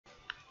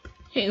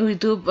Hey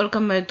YouTube,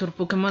 welcome back to the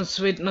Pokemon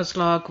Sweet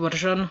Nuzlocke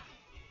version.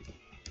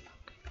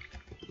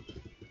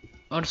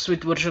 Or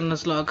Sweet version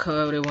Nuzlocke,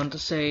 however you want to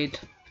say it.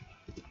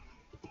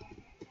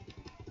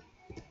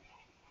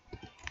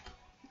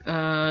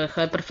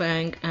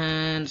 Hyperfang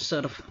and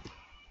Surf.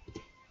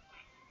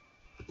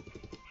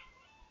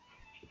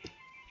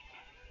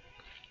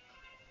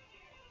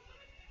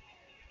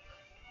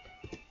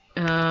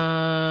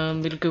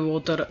 Milky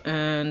Water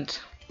and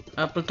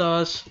Apple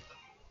Toss.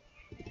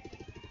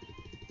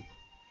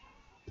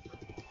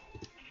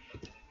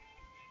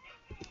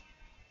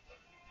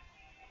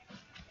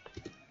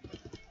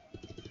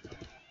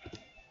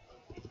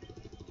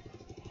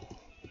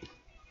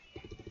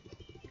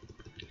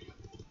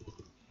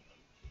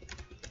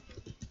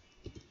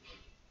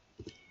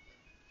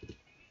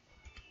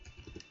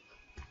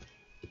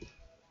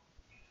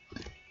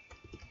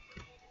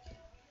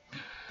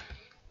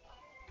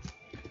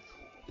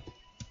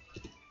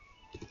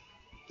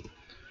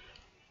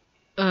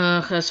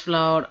 Has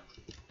flower.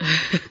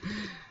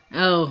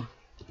 Oh,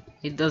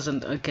 it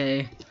doesn't,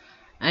 okay.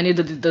 I knew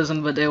that it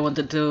doesn't, but I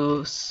wanted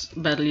to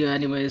battle you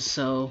anyways,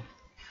 so...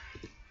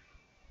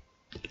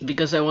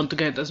 Because I want to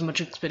get as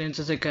much experience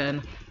as I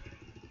can.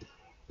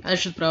 I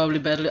should probably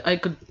battle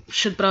you.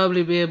 Should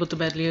probably be able to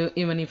battle you,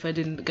 even if I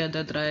didn't get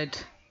that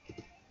right.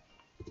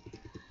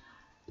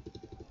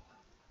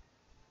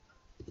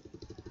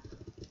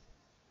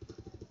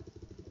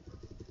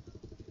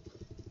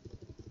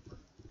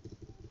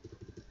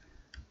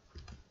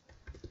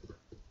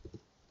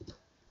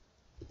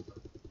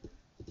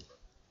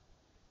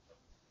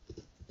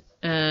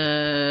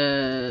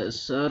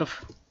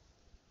 Surf.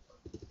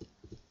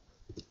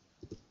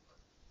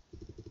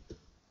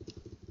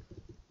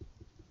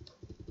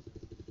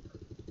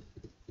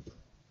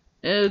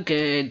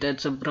 Okay,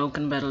 that's a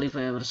broken battle if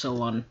I ever saw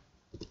one.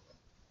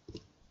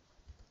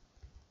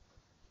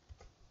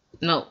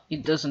 No,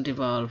 it doesn't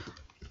evolve.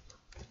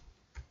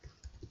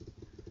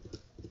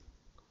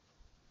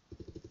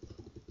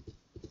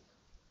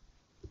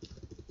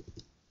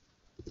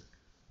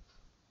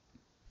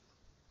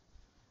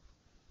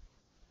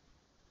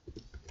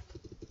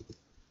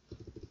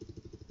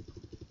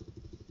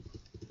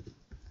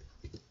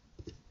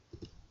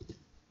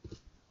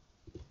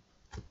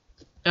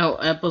 Oh,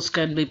 apples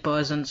can be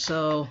poisoned,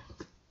 so...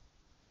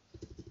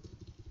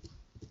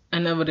 I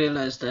never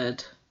realized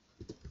that.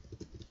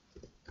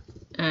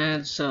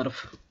 And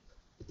surf.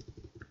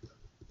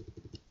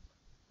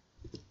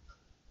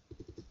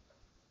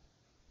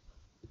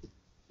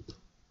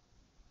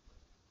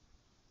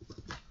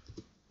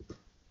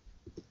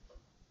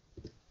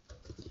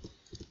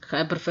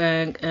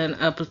 Hyperfang and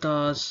apple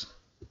toss.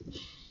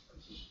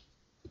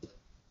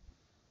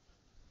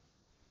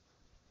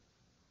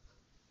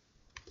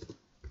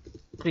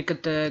 Quick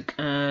attack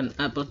and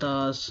apple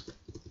toss.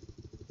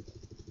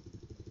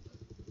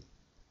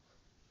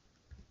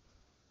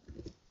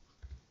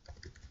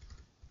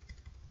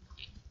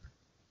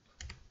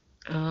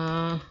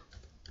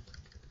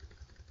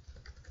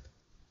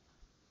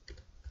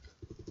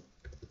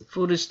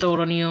 Food is stored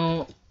on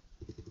you.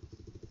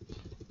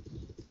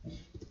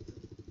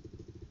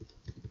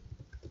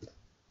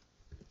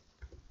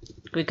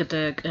 Quick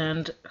attack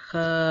and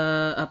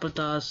apple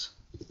toss.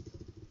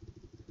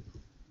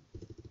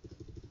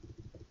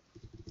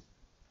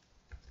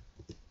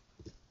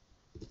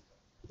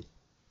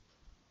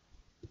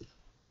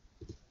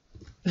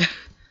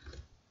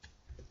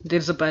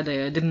 There's a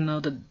payday. I didn't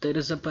know that there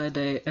is a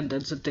payday, and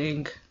that's a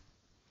thing.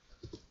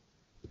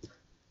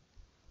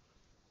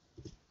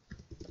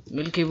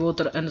 Milky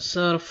Water and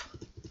surf.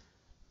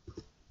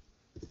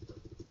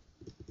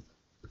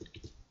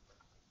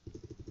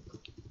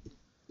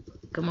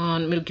 Come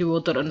on, Milky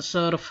Water and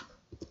surf.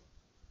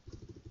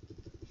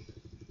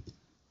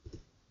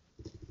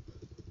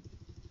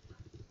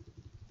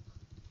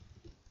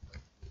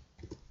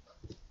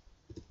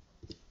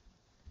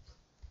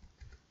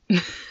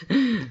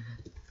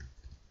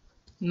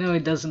 No,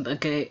 it doesn't.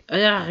 Okay. Oh,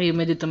 yeah, you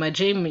made it to my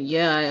gym.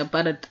 Yeah,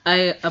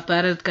 I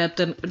apparent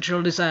Captain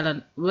patrol this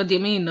island. What do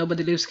you mean?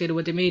 Nobody lives here.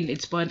 What do you mean?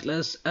 It's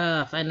pointless.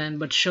 Ah, fine then,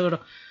 but sure.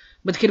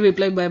 But here we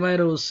play by my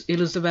rules. You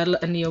lose the battle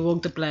and you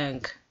walk the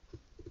plank.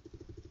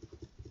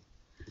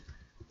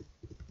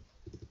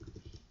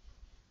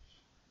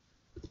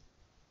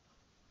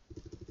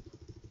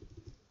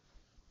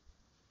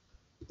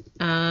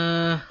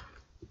 Uh,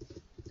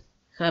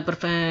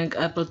 Hyperfang,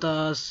 Apple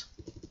Toss.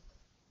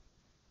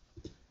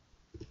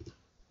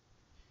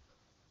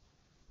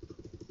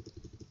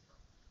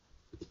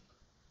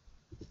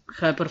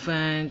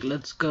 Hyperfang,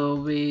 let's go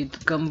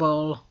with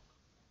Gumball.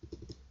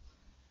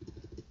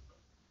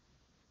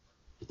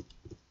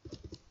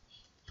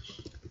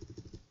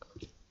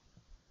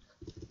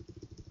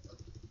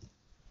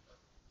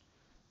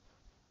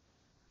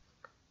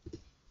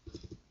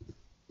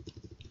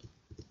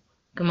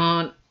 Come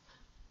on.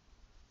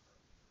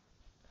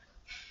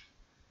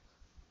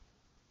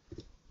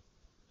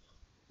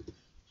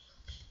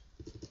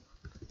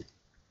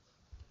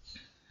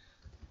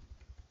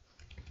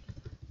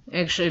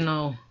 Actually,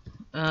 no.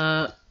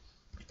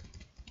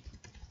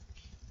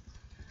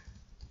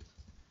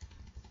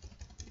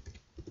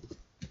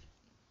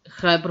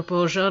 Hyper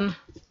Potion,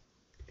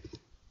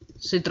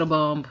 Citro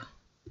Bomb,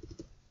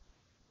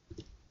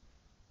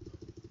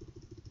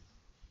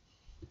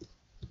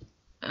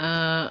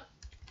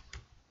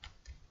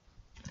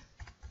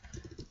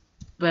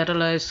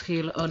 Paralyze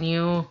Heal on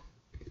you,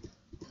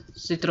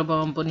 Citro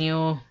Bomb on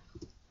you,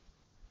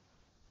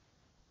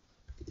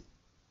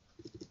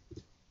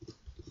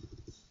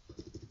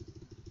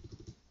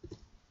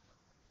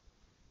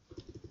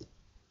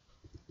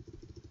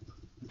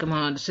 come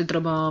on,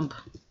 Citro Bomb.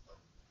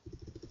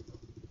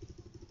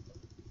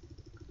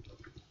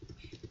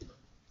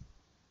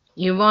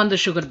 You won the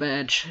sugar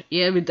badge.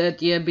 Yeah, with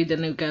that, yeah, be the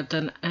new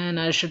captain. And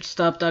I should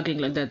stop talking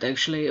like that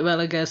actually.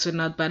 Well, I guess we're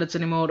not pirates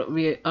anymore.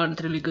 We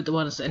aren't really good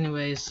ones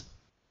anyways.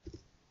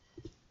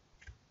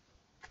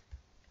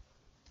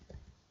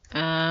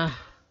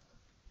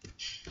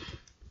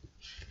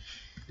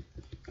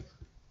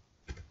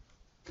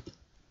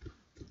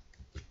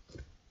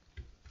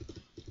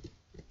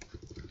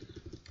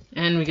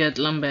 And we get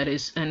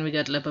lumberries and we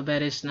get leper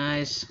berries,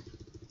 nice.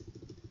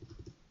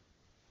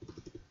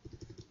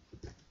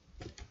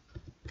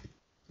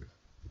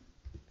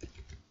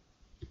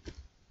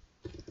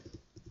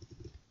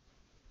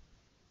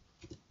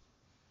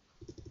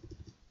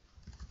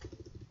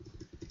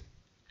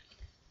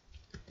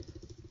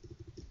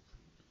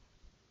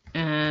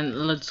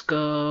 And let's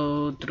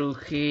go through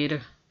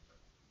here.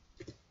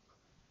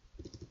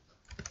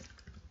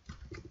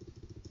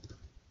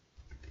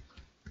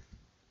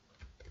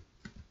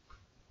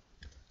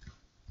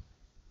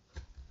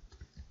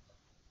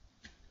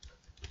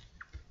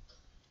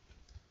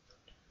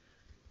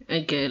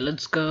 Okay,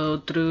 let's go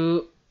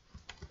through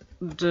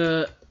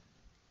the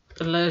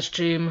last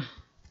stream.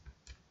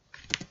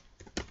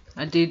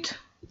 I did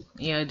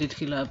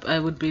heal up. I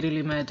would be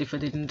really mad if I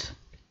didn't.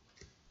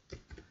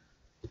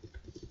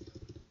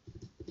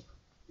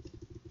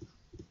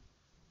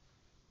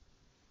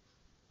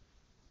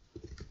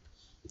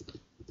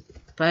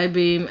 Pie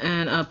beam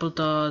and apple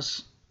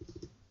toss.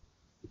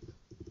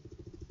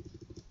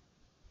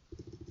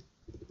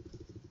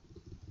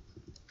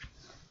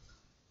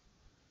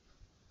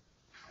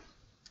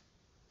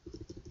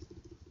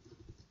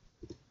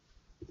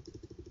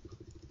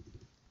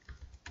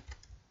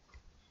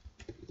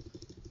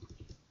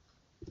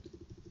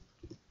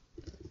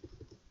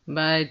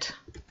 Bite.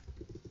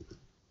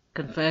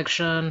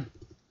 Confection.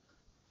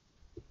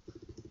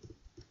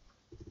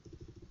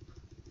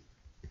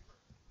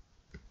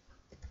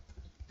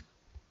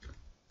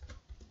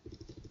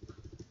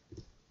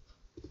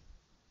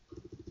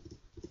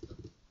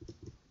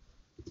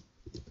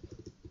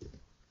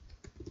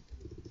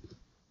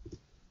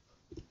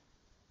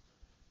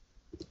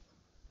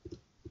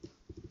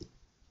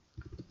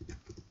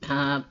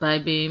 Pie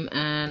beam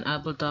and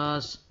apple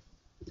toss.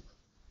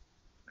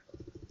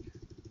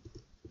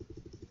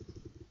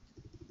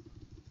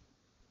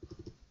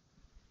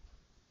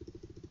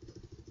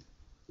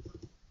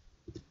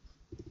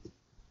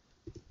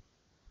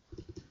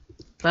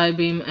 Pie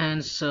beam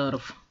and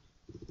surf.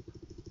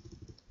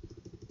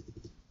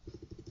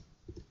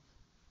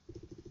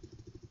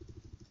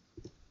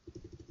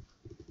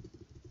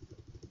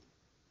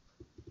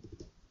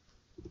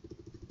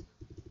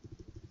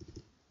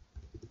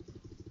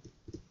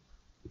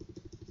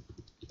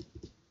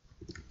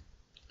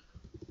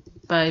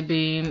 Pie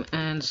beam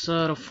and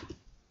surf.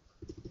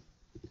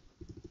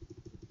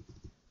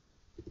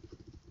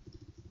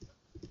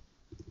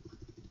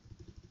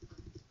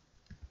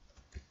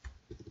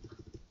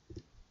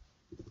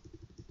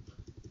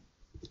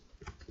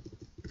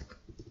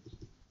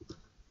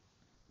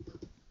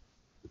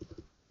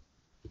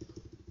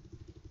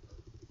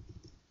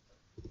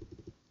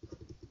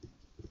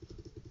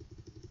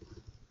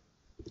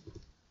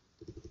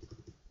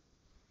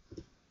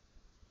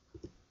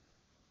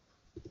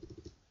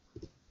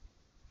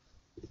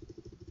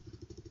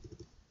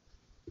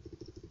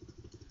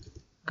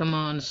 Come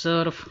on,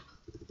 surf.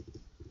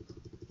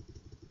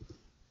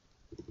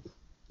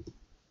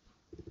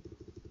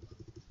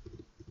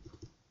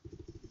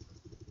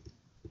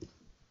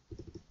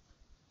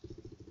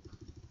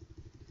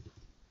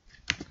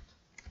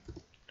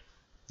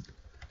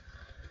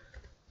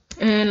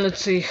 And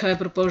let's see,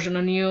 hyper potion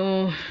on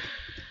you.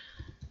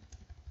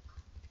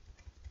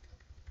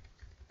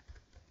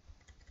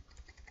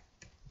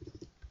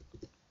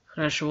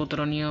 Fresh water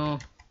on you.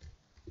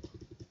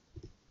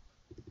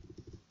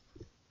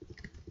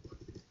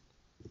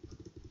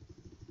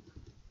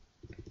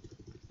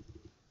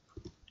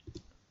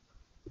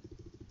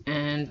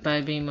 And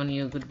pie beam on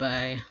you,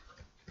 goodbye.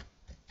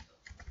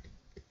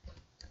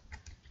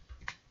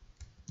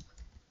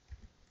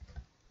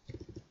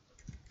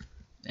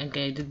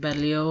 Okay, did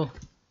badly.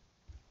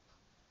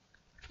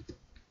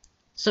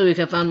 So we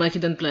have found my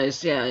hidden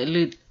place. Yeah,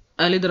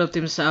 I leader of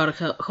Team Sour,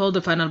 hold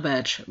the final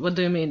badge. What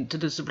do you mean? To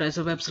the surprise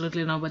of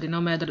absolutely nobody,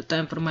 no matter the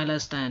time for my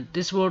last stand.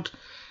 This world,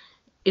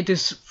 it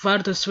is far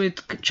too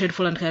sweet,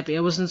 cheerful and happy.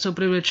 I wasn't so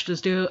privileged to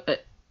steal,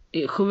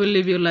 who will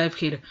live your life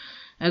here.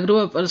 I grew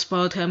up on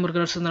spot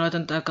hamburgers and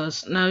rotten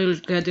tacos. Now you'll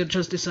get your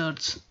just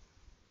desserts.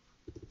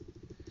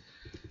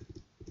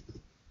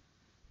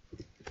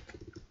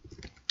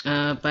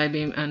 Pi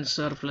beam and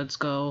surf, let's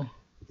go.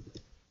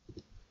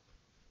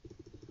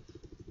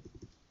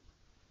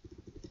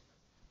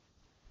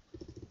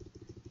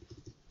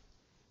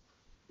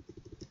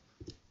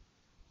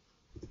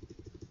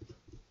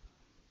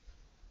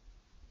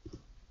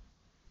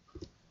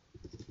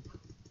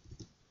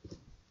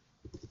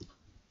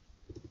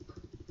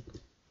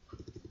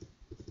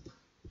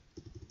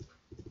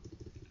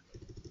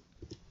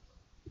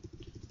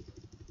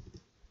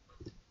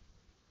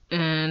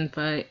 And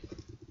Pi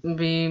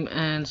beam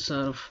and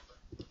surf.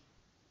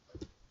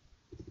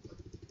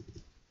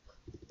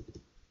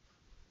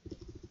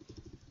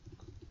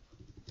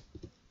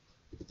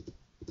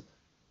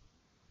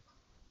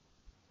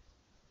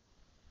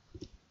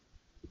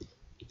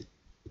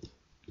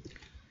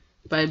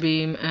 Pi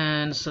beam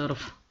and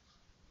surf.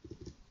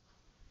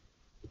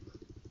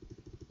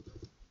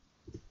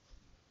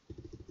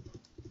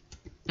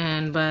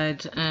 And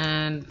bite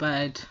and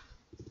bite.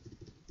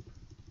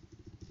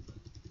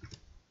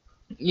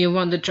 You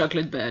won the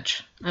chocolate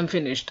badge. I'm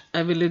finished.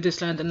 I will leave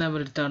this land and never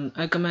return.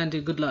 I command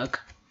you good luck.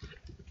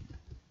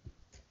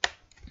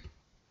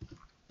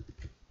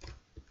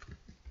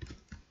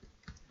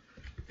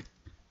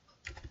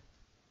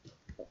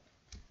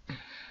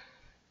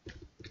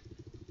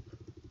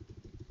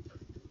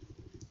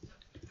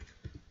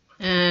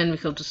 And we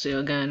hope to see you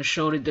again.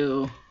 Surely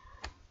do.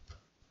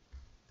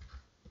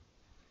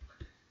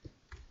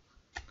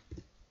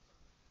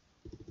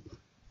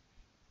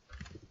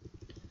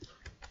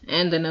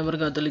 And I never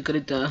got the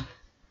licorita.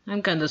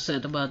 I'm kinda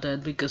sad about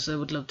that because I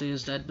would love to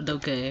use that, but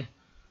okay.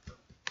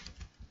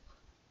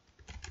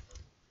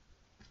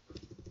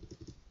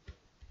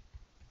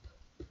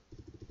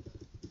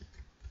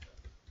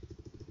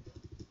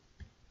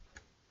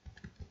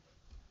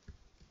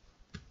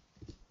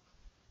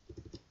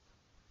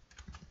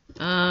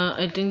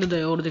 I think that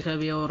I already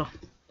have your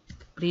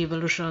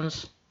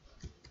pre-evolutions.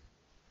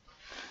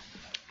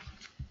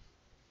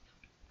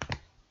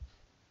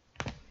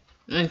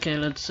 Okay,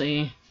 let's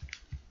see.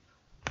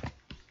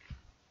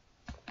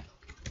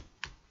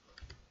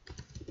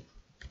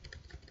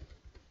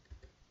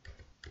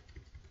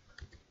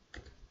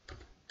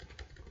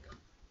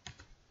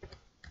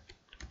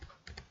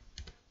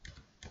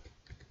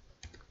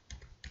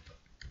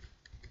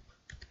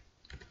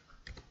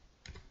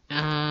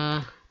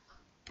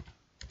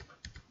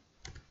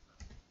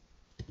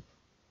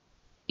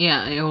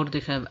 Yeah, I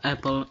already have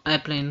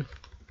Applin.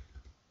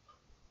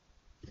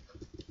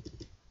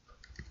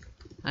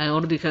 I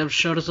already have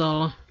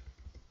Scherzel.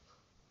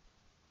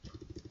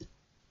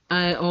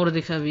 I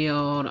already have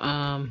your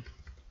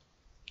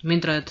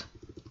Mintred.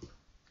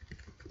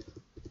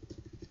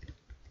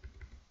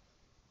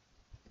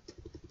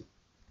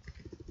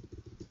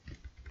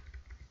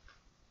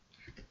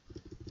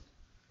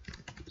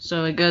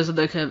 So I guess that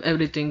I have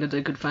everything that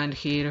I could find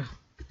here.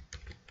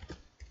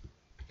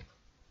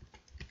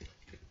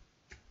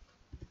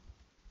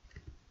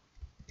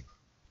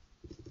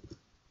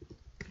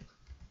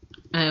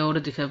 I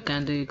already have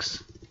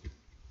Candix.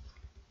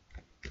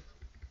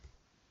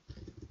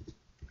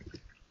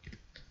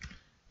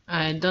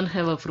 I don't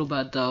have a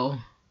Frubat though.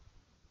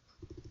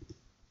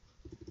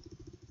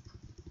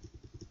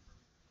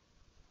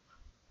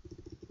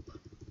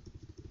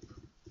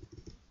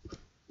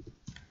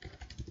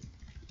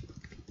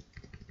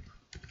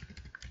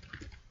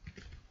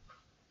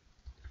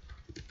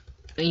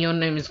 Your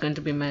name is going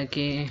to be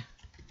Mackie.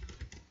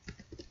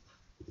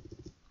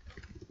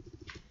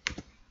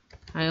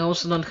 I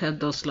also don't have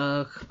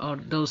Dosluck or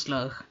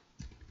Dosluck.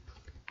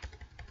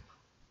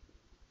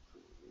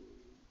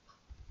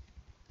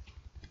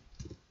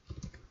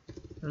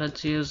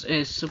 Let's use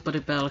a Super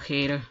Repel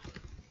here.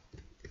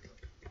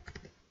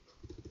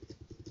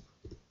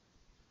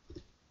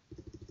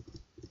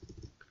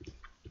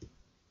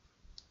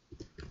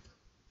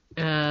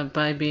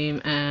 By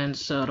Beam and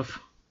Surf.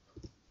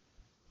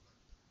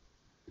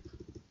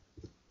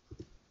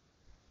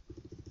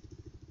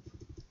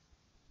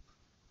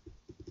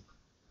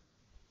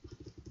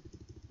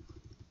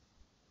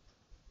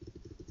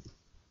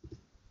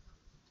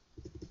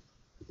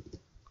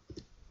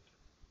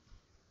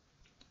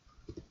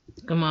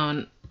 Come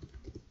on.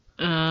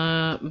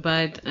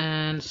 Bite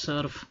and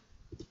Surf.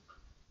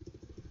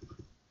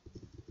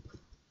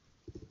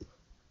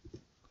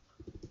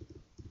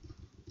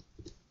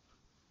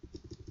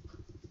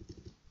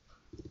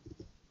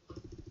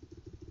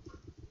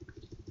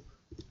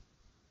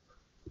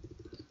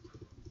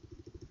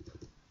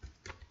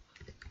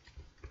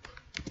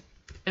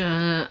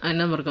 I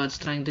never got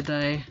strength, did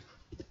I?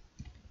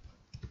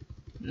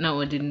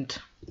 No, I didn't.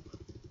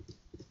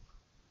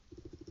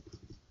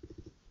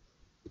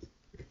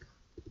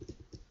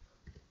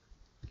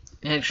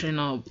 Actually,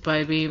 no.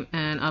 By Beam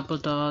and Apple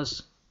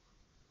Toss.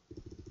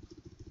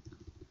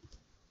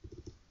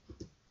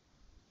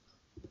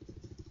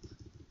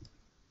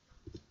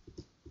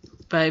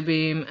 By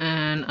Beam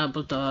and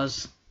Apple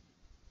Toss.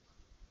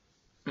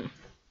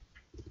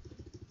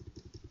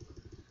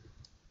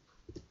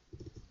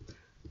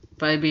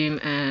 By Beam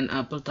and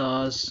Apple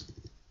Toss.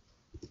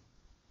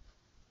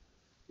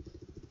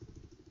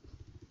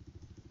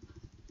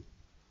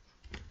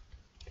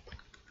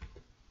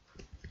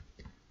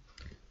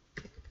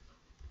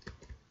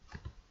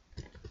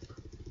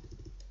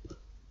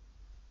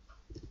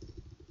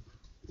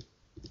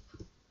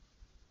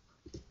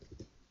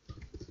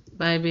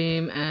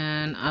 Beam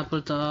and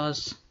apple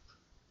toss.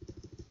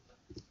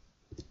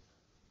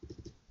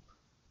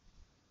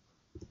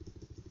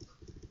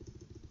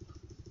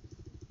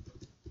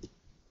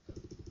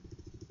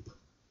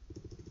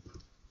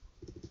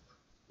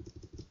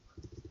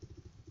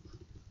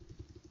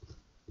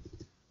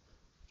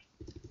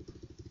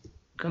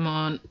 Come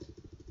on.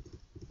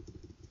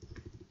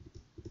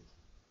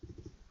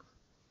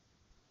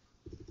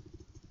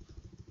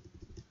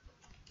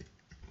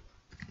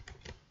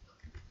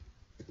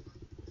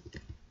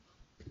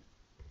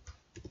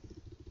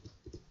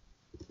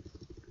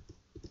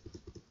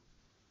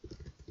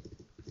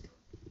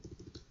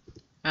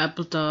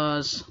 Apple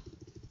toss.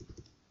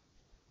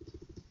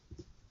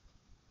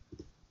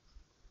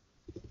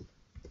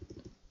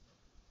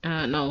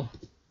 No.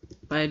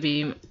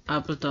 Beam,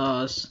 apple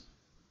toss.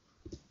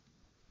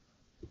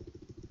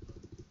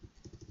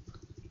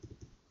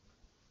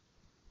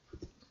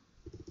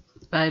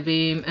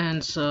 Beam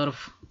and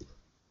surf.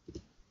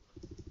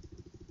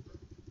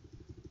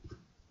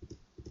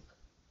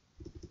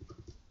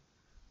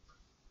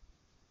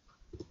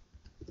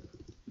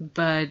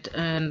 Bite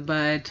and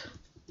bite.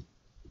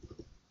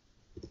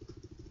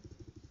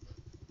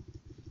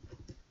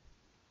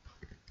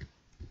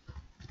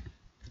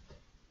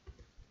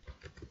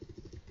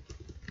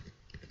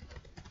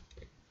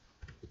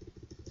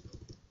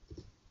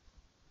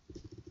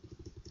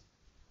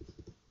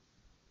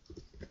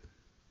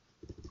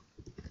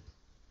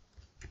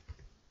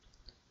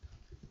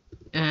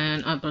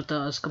 And apple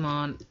toss, come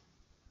on.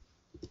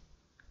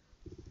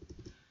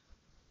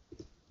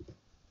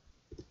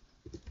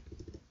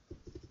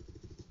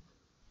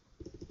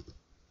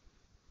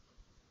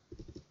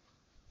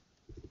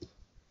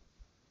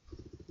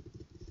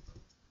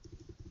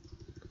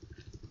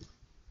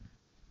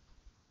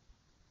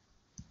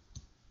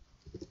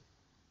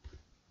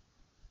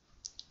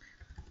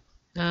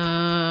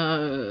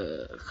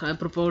 High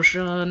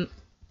proportion.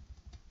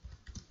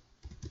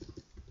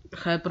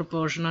 High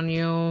proportion on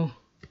you.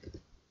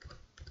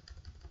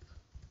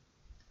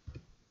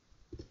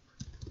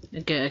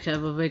 Okay, I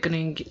have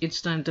awakening.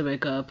 It's time to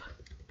wake up.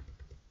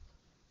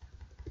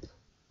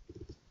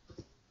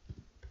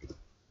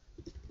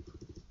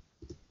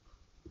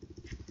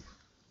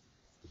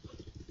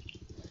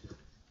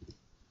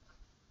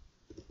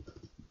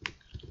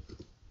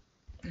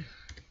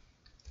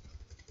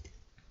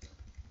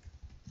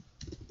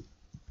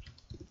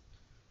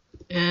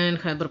 And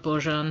high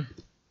proportion.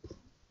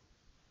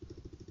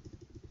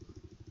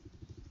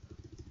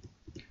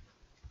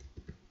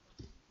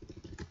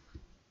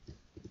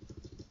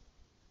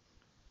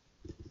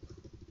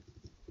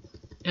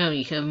 Yeah,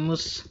 we have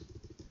moose.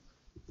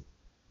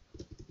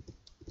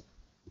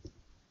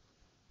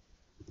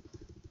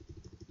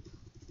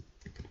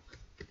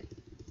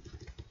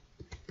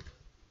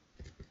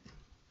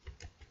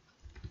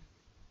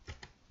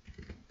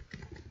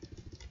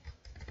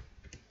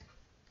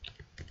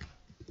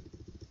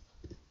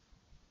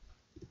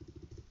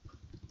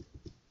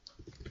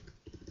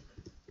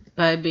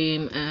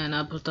 Beam and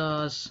apple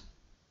toss.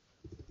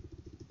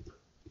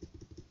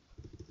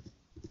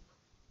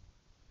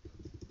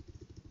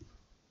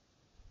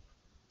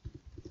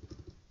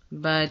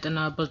 Bite and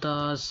apple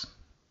toss.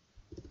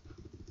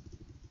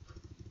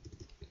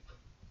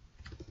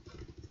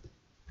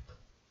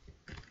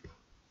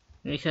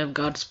 We have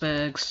god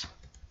specs.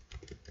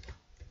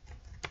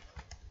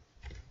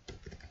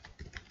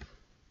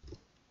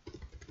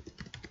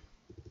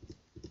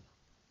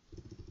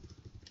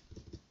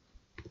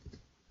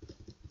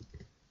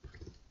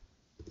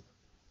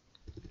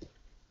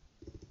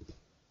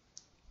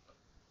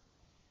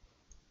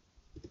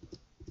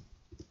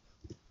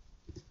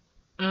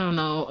 Oh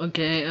no,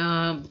 okay,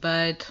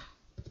 bite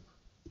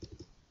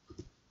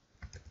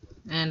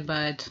and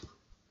bite.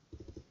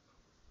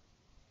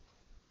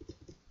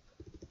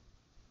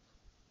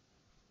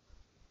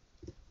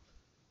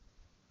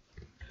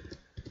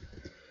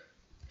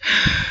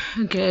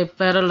 Okay,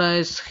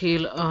 paralyze,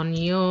 heal on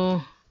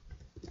you,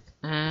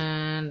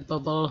 and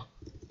bubble.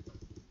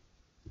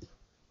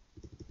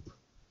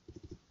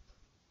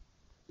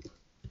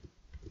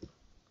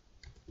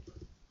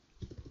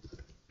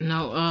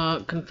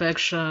 No,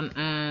 confection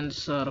and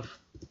surf.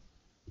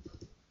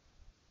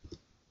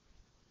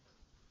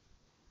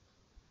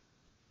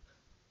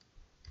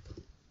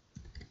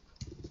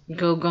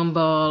 Go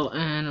gumball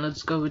and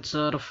let's go with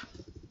surf.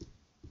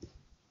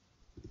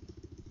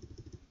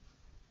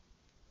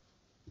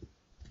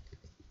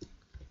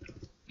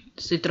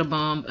 Citra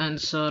bomb and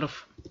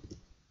surf.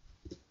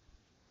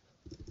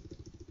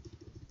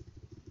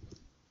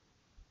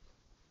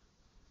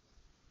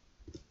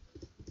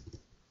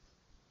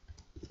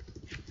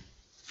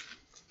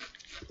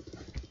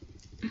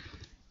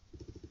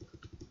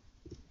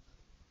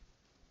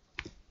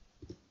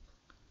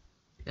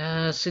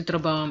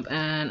 Citra bomb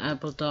and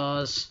apple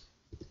toss.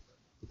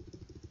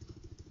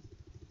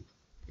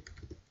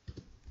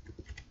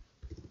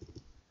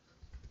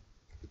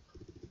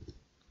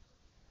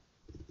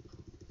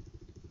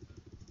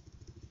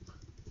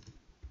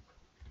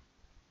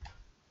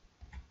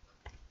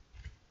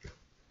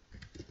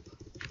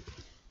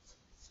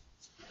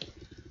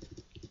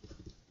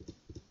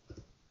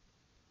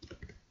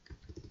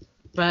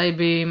 Pie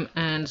beam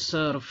and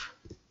surf.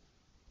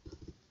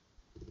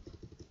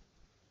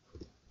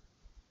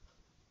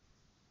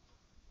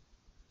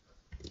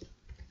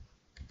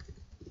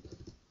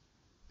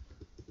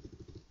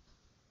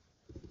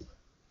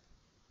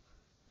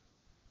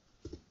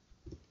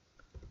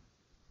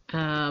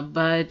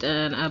 Bite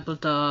and apple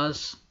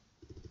toss.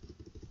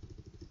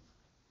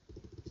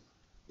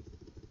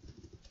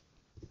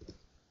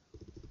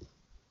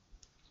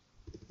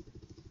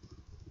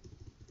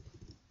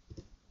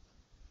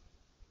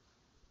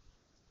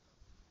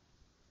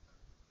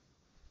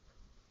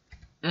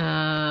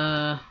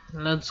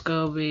 Let's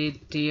go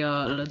with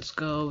Tia. Let's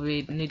go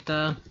with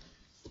Nita.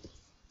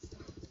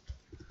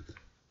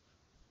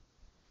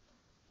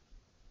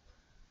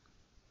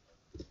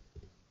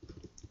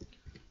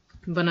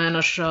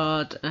 Banana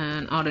shot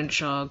and orange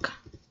shock.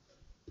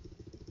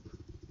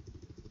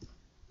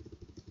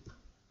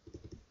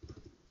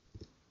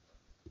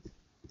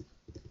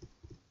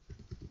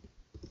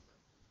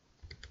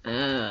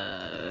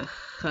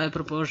 High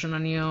proportion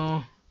on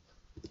you.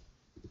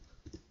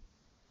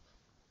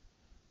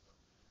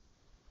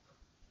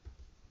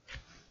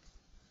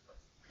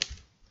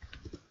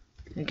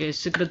 Okay,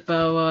 secret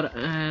power,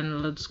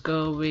 and let's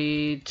go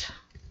with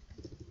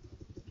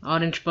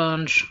orange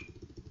punch.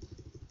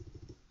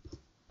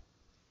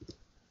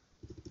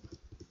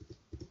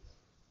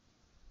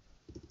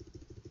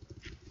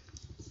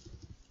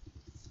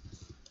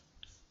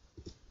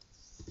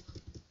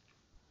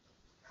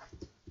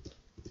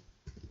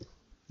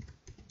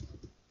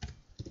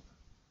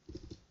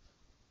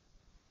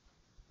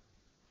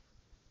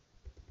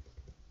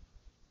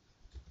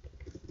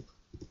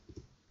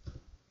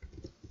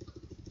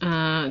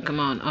 Come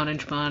on,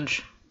 orange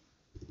punch.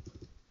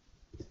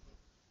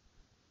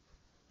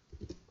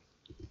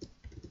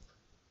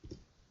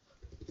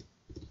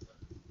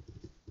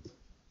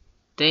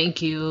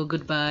 Thank you,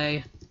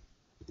 goodbye.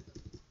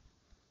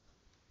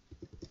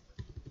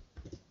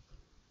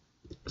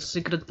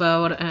 Secret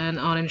power and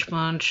orange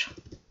punch.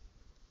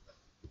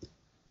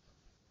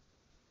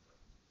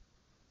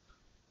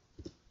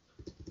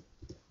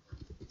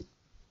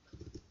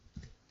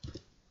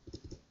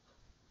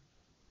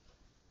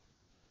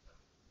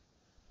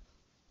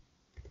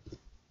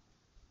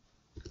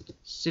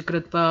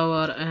 Secret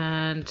power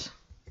and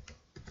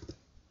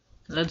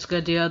let's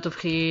get you out of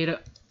here.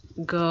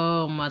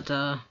 Go,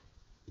 Mata.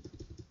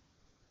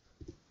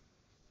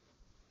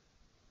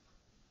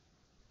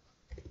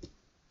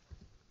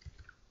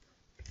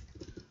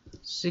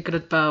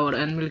 Secret power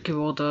and milky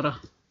water.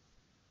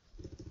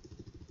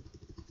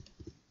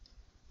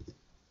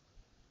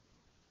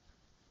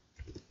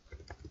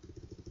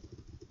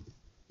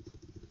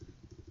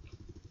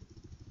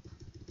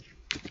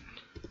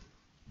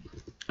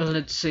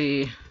 Let's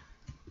see.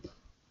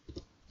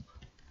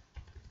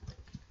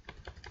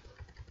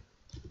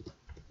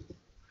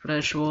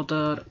 Fresh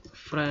water,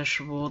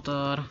 fresh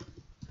water.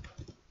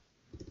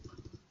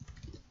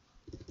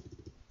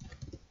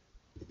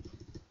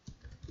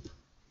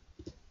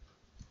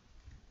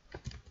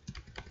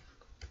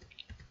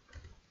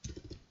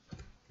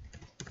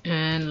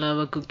 And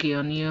lava cookie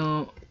on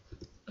you.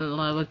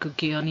 Lava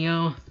cookie on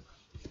you.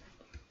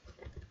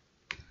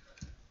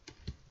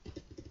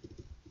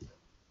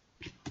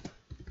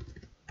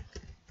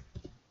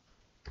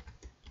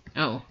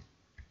 Oh.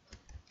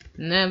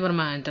 Never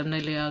mind, I'm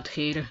nearly out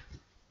here.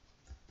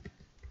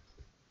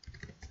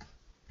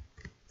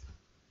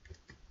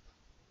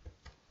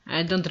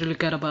 I don't really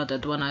care about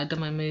that one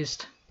item I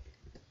missed.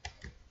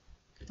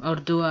 Or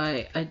do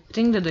I? I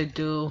think that I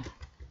do.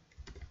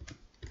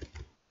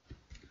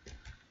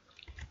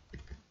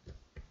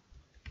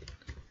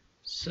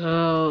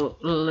 So,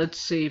 let's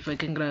see if I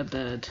can grab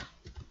that.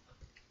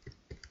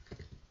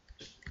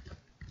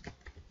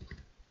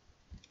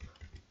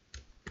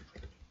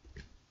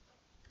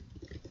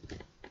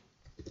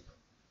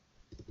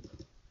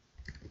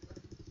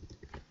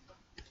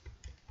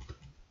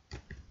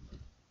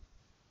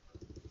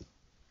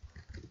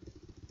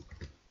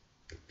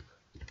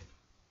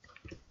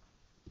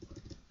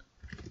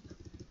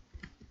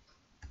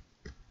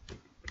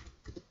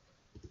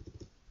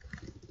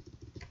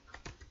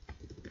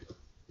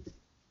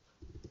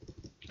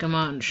 Come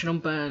on,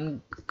 shrimp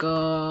and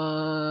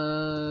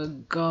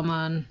go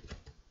man.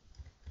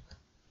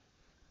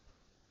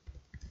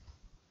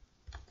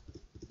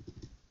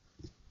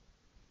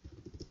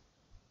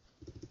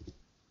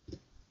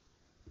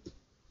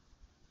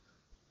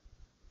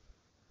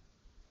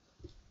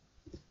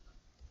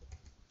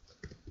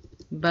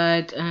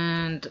 Bite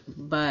and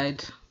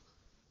bite.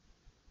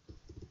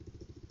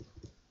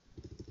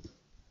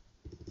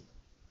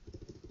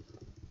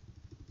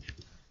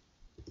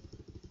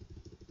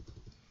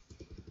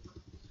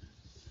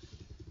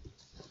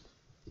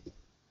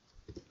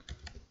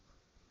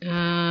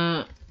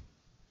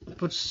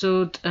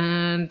 Pursuit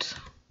and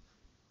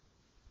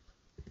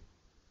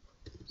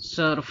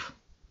surf.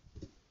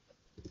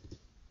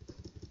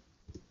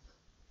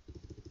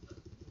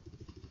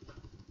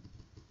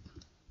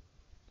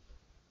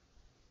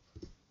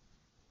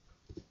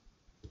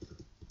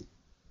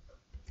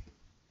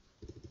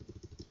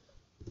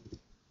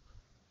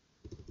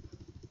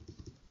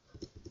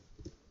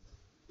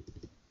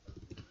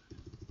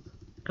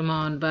 Come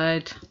on,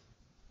 bite.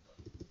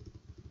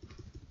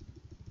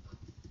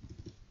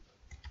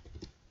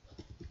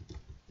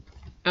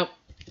 Oh,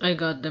 I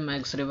got the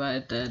max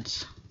revive.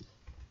 That's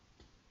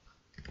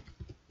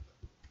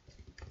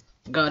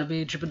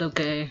garbage, but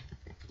okay.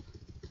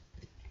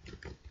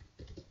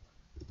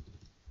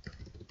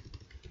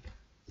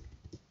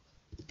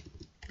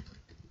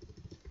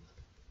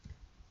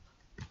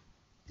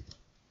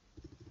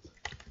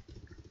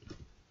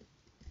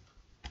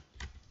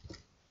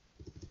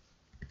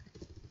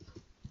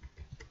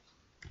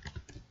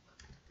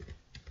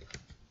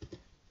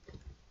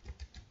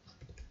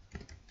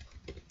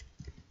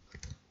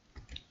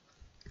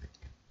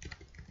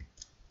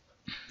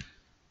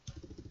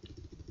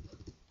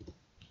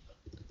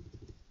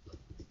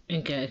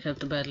 Okay, I have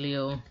the bad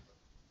Leo.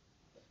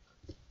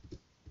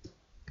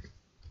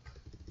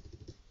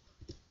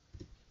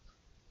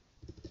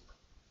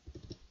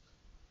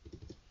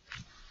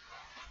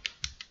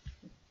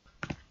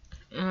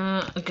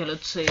 Okay,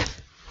 let's see.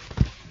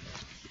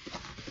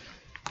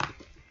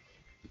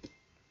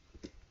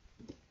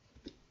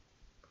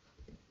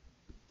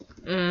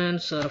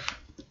 And surf.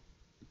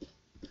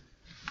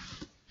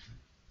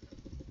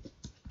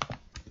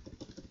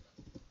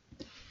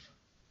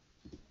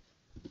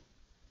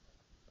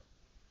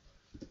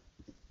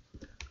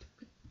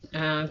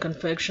 And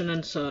confection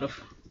and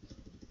surf.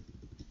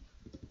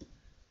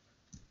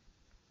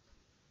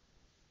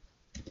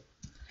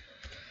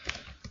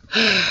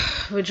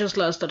 We just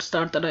lost our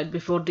starter right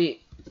before the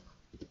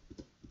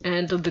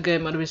end of the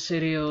game. Are we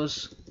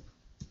serious?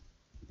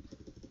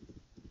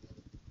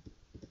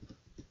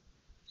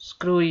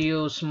 Screw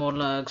you,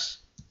 Snorlax.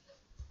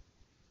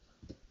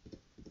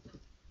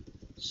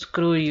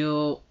 Screw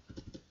you.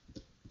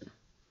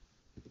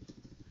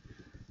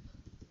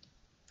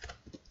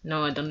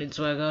 No, I don't need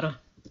swagger.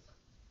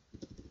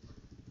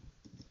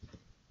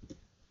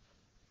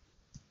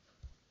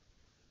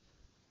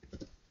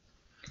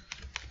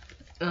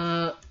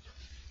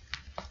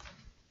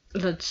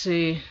 Let's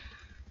see.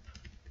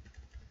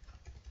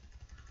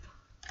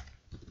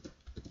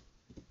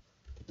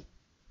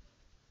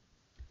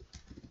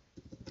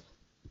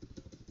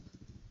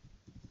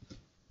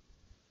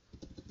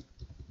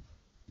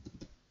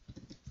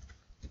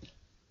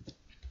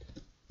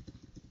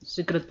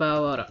 Secret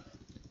power.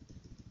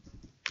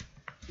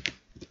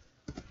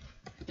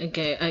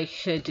 Okay, I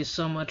hate this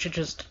so much. It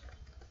just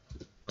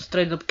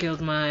straight up killed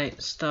my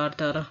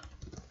starter.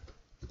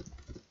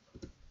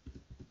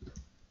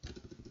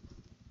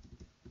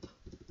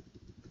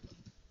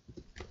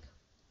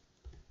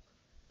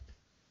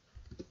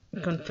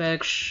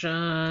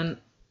 Confection.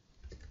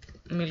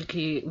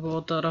 Milky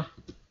water.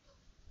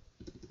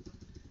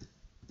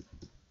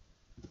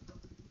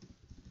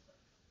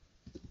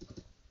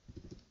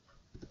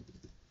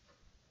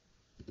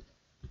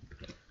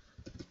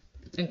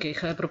 Okay,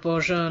 hyper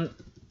potion.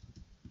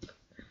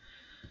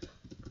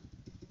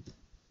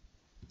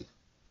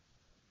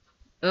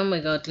 Oh my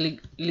god,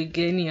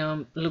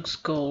 Liganium looks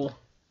cool.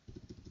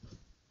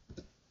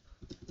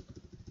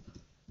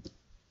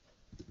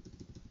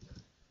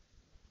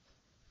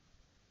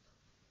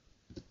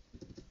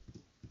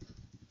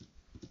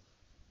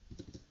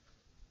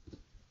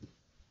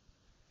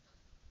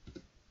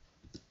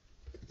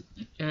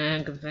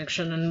 And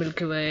confection and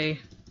Milky Way.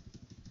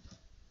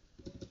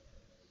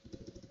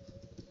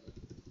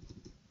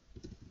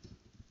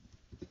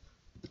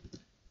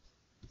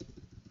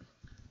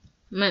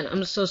 Man,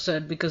 I'm so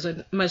sad because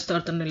my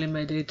starter nearly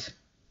made it.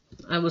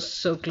 I was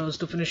so close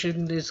to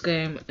finishing this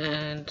game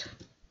and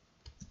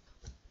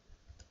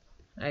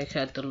I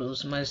had to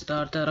lose my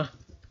starter.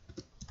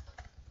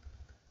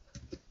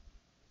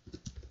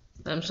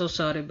 I'm so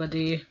sorry,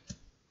 buddy.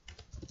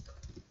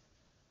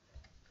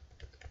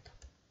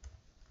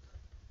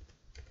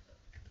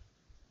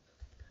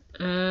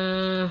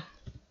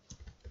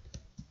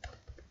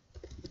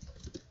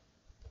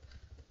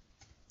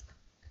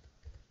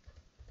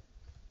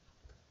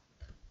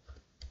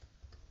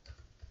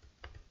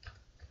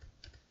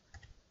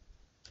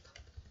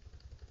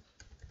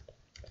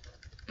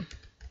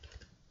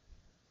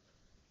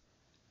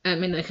 I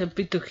mean, I have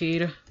Pitu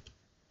here.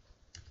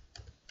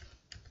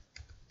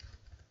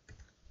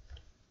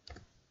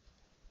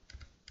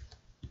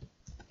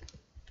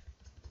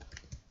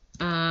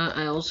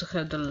 I also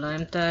have the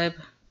Lime type.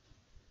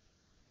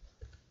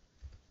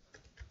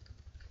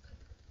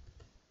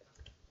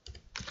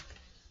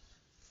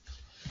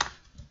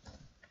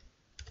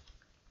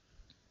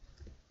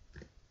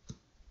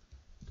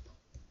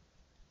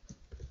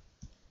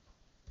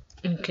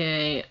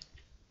 Okay.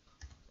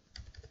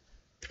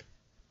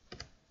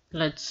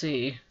 Let's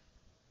see.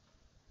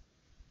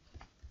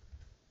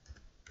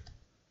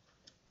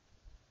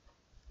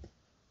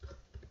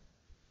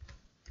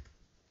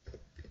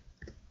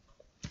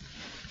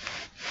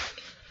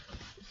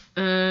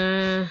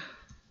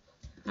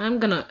 I'm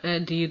gonna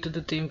add you to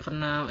the team for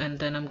now and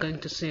then I'm going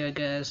to see, I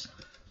guess.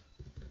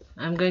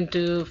 I'm going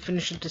to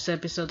finish this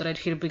episode right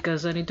here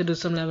because I need to do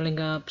some leveling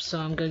up, so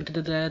I'm going to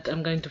do that.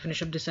 I'm going to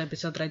finish up this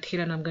episode right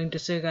here and I'm going to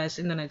see you guys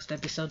in the next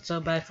episode,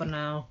 so bye for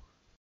now.